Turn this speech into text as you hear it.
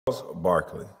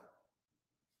Barkley.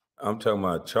 I'm talking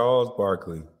about Charles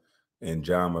Barkley and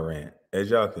John Morant. As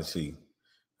y'all can see,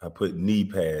 I put knee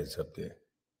pads up there.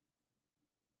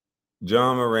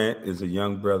 John Morant is a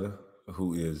young brother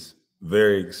who is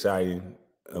very exciting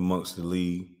amongst the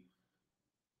league.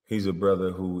 He's a brother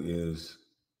who is,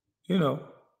 you know,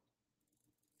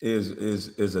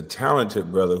 is a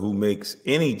talented brother who makes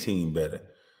any team better.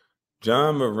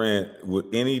 John Morant, with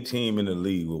any team in the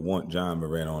league, would want John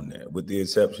Morant on there, with the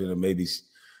exception of maybe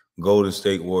Golden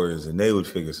State Warriors, and they would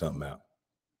figure something out.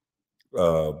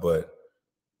 But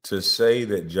to say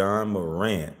that John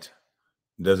Morant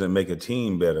doesn't make a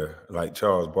team better, like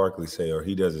Charles Barkley say, or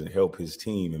he doesn't help his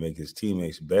team and make his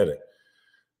teammates better,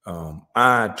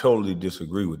 I totally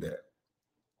disagree with that.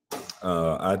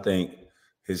 I think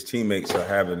his teammates are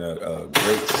having a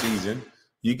great season.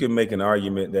 You can make an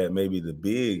argument that maybe the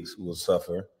bigs will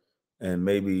suffer, and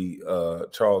maybe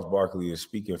Charles Barkley is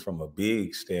speaking from a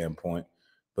big standpoint,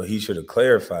 but he should have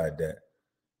clarified that.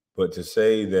 But to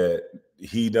say that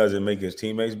he doesn't make his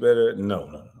teammates better,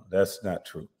 no, that's not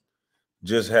true.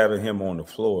 Just having him on the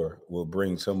floor will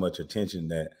bring so much attention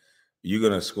that you're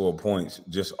going to score points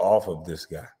just off of this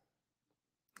guy.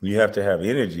 You have to have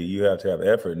energy. You have to have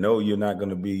effort. No, you're not going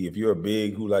to be, if you're a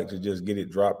big who like to just get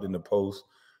it dropped in the post,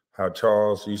 how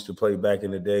Charles used to play back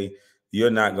in the day, you're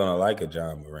not going to like a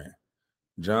John Morant.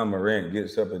 John Morant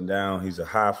gets up and down. He's a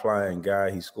high-flying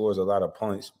guy. He scores a lot of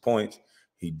points.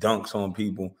 He dunks on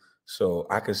people. So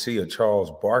I could see a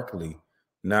Charles Barkley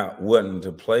not wanting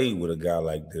to play with a guy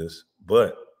like this,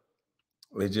 but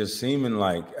it's just seeming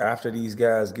like after these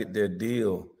guys get their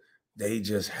deal, they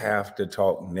just have to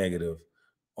talk negative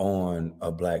on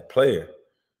a black player,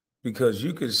 because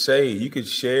you could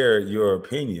share your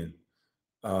opinion,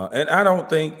 and I don't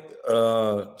think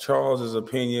Charles's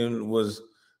opinion was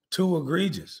too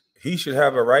egregious. He should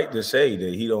have a right to say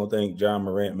that he don't think John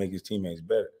Morant make his teammates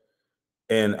better,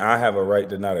 and I have a right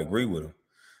to not agree with him.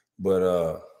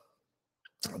 But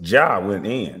Ja went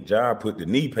in. Ja put the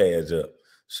knee pads up,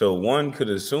 so one could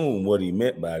assume what he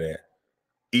meant by that.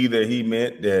 Either he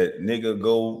meant that nigga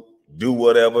go do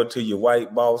whatever to your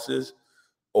white bosses,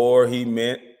 or he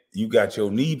meant you got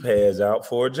your knee pads out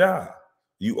for a job.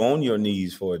 You on your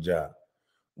knees for a job.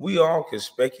 We all can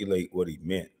speculate what he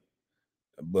meant,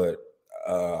 but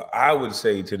I would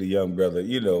say to the young brother,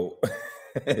 he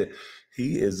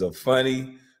is a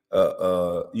funny,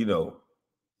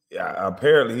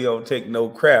 apparently he don't take no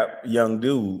crap, young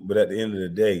dude. But at the end of the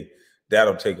day,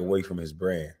 that'll take away from his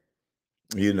brand.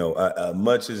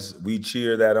 Much as we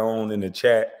cheer that on in the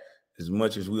chat, as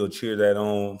much as we'll cheer that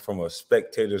on from a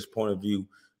spectator's point of view,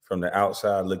 from the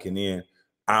outside looking in,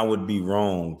 I would be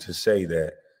wrong to say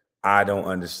that I don't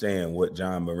understand what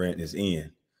John Morant is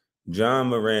in. John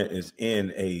Morant is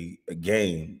in a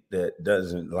game that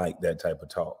doesn't like that type of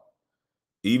talk.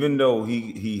 Even though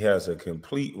he has a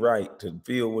complete right to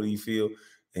feel what he feels,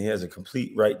 and he has a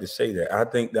complete right to say that. I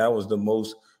think that was the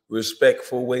most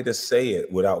respectful way to say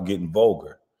it without getting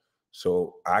vulgar.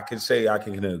 So I can say I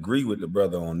can agree with the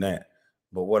brother on that.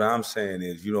 But what I'm saying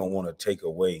is you don't want to take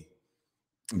away.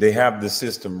 They have the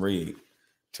system rigged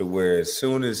to where as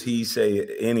soon as he say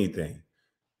anything,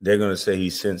 they're going to say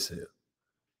he's sensitive.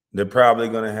 They're probably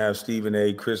going to have Stephen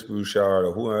A., Chris Bouchard,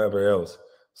 or whoever else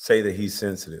say that he's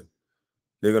sensitive.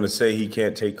 They're going to say he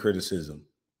can't take criticism.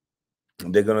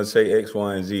 They're going to say X,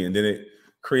 Y, and Z, and then it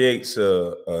creates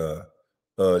a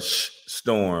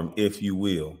storm, if you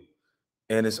will,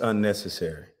 and it's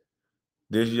unnecessary.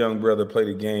 This young brother played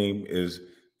a game is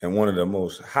in one of the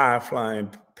most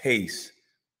high-flying pace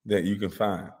that you can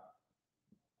find.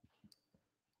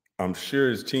 I'm sure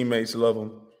his teammates love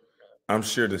him. I'm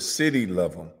sure the city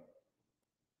love him.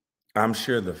 I'm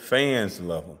sure the fans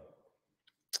love him.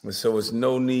 And so it's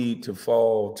no need to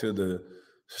fall to the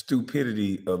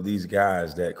stupidity of these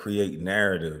guys that create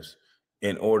narratives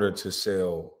in order to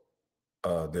sell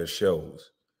their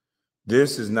shows.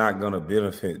 This is not going to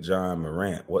benefit John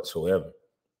Morant whatsoever.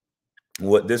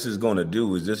 What this is going to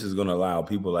do is this is going to allow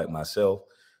people like myself,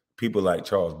 people like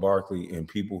Charles Barkley, and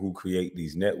people who create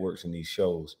these networks and these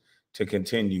shows to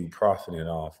continue profiting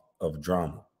off of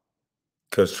drama.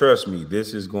 Because trust me,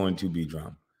 this is going to be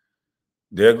drama.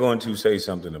 They're going to say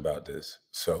something about this.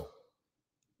 So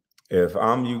if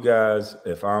I'm you guys,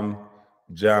 if I'm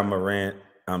John Morant,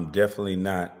 I'm definitely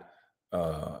not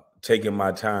taking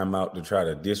my time out to try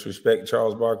to disrespect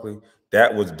Charles Barkley.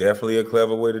 That was definitely a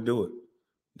clever way to do it.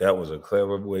 That was a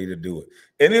clever way to do it.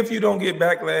 And if you don't get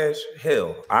backlash,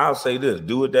 hell, I'll say this: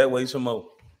 do it that way some more.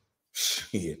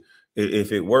 Shit.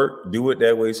 If it worked, do it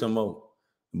that way some more.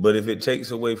 But if it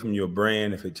takes away from your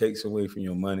brand, if it takes away from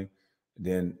your money,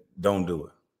 then don't do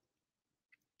it.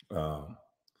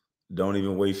 Don't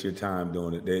even waste your time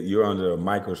doing it. You're under a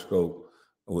microscope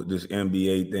with this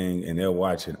NBA thing, and they're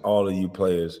watching all of you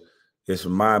players. It's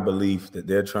my belief that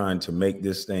they're trying to make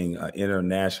this thing an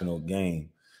international game.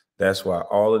 That's why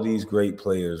all of these great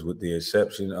players, with the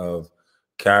exception of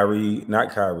Kyrie, not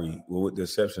Kyrie, well, with the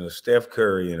exception of Steph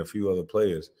Curry and a few other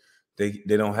players, they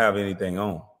don't have anything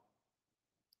on.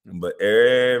 But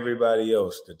everybody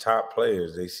else, the top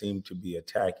players, they seem to be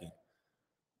attacking.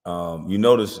 You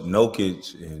notice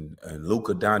Nokic and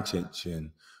Luka Doncic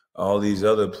and all these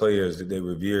other players that they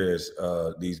revere as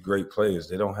these great players.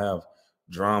 They don't have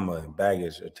drama and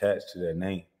baggage attached to their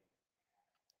name.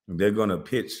 They're going to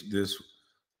pitch this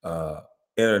uh,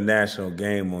 international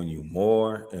game on you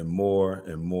more and more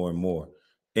and more and more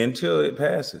until it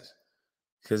passes.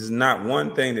 Because it's not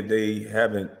one thing that they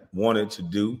haven't wanted to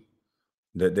do,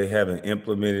 that they haven't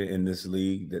implemented in this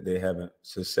league, that they haven't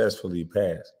successfully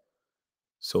passed.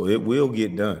 So it will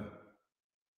get done.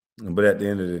 But at the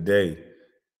end of the day,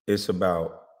 it's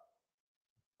about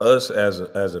us as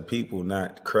a people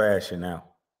not crashing out.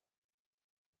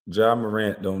 Ja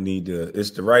Morant don't need to. It's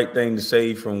the right thing to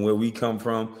say from where we come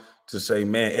from, to say,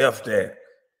 man, F that.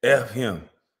 F him.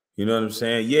 You know what I'm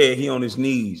saying? Yeah, he on his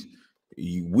knees.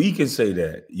 We can say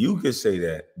that. You can say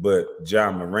that. But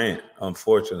Ja Morant,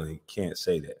 unfortunately, can't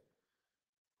say that.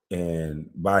 And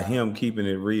by him keeping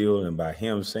it real and by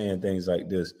him saying things like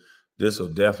this will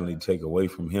definitely take away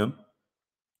from him.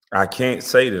 I can't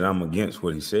say that I'm against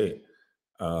what he said.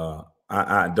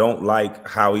 I don't like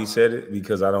how he said it,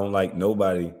 because I don't like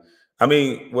nobody. I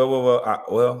mean,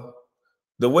 well,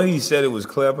 the way he said it was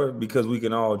clever, because we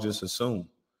can all just assume.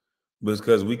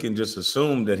 Because we can just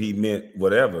assume that he meant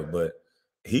whatever, but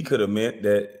he could have meant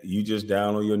that you just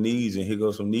down on your knees and here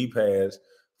goes some knee pads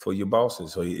for your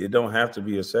bosses. So it don't have to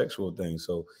be a sexual thing.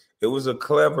 So it was a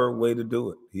clever way to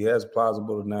do it. He has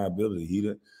plausible deniability.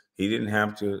 He didn't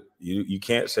have to. You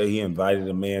can't say he invited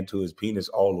a man to his penis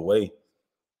all the way,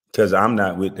 because I'm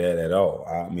not with that at all.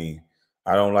 I mean,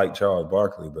 I don't like Charles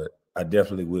Barkley, but I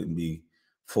definitely wouldn't be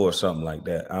for something like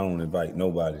that. I don't invite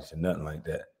nobody to nothing like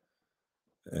that.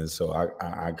 And so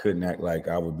I couldn't act like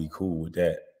I would be cool with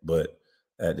that. But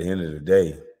at the end of the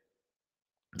day,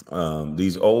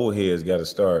 these old heads got to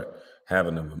start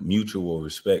having a mutual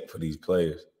respect for these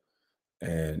players,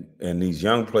 and these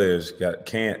young players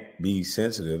can't be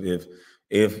sensitive.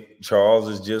 If Charles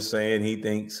is just saying he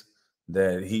thinks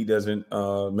that he doesn't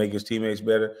make his teammates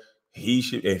better, he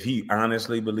should. If he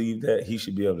honestly believed that, he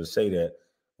should be able to say that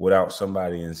without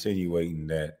somebody insinuating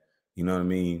that. You know what I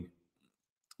mean?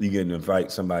 You get to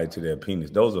invite somebody to their penis.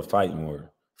 Those are fighting words.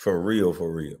 For real,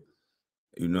 for real.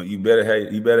 You know, you better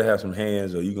have some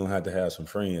hands, or you're gonna have to have some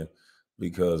friends,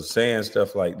 because saying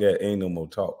stuff like that ain't no more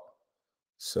talk.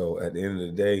 So at the end of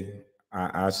the day,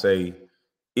 I say,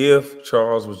 if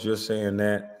Charles was just saying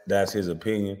that, that's his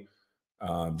opinion.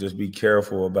 Just be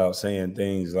careful about saying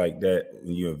things like that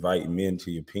when you invite men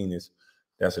to your penis.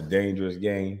 That's a dangerous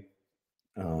game.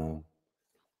 Um,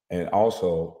 and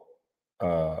also,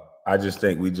 uh, I just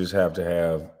think we just have to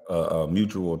have a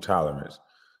mutual tolerance.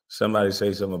 Somebody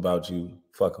say something about you,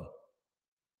 fuck them.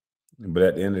 But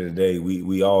at the end of the day,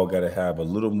 we all got to have a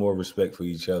little more respect for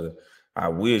each other. I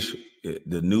wish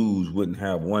the news wouldn't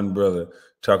have one brother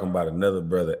talking about another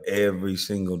brother every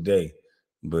single day,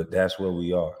 but that's where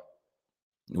we are.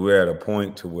 We're at a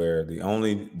point to where the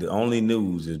only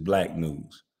news is black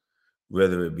news,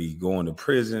 whether it be going to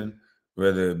prison,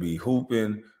 whether it be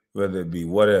hooping, whether it be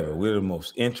whatever. We're the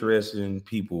most interesting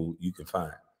people you can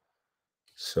find.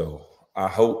 So I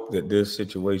hope that this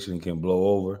situation can blow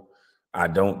over. I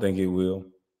don't think it will.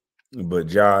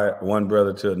 But one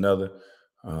brother to another,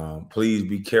 please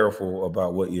be careful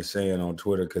about what you're saying on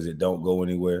Twitter, because it don't go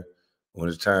anywhere. When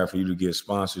it's time for you to get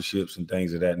sponsorships and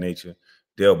things of that nature,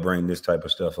 they'll bring this type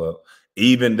of stuff up.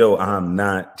 Even though I'm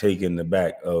not taking the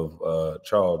back of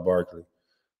Charles Barkley,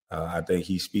 I think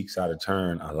he speaks out of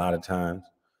turn a lot of times.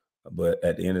 But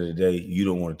at the end of the day, you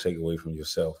don't want to take away from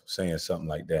yourself saying something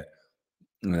like that.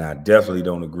 And I definitely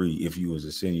don't agree if you was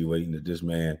insinuating that this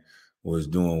man was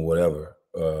doing whatever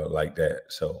like that.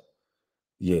 So,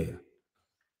 yeah.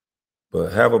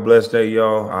 But have a blessed day,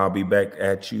 y'all. I'll be back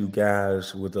at you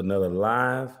guys with another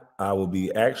live. I will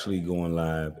be actually going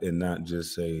live and not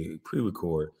just say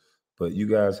pre-record. But you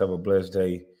guys have a blessed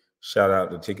day. Shout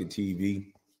out to Ticket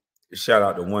TV. Shout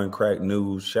out to One Crack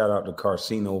News. Shout out to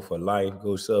Carcino for Life.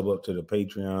 Go sub up to the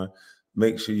Patreon.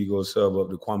 Make sure you go sub up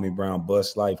to Kwame Brown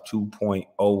Bus Life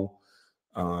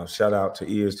 2.0. Shout out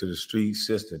to Ears to the Streets,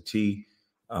 Sister T.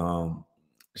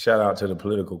 Shout out to the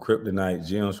Political Kryptonite,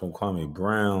 Gems from Kwame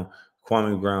Brown.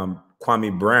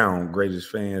 Kwame Brown, greatest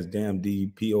fans, Damn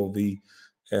D, POV.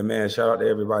 And man, shout out to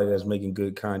everybody that's making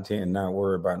good content and not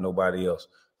worried about nobody else.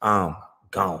 I'm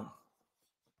gone.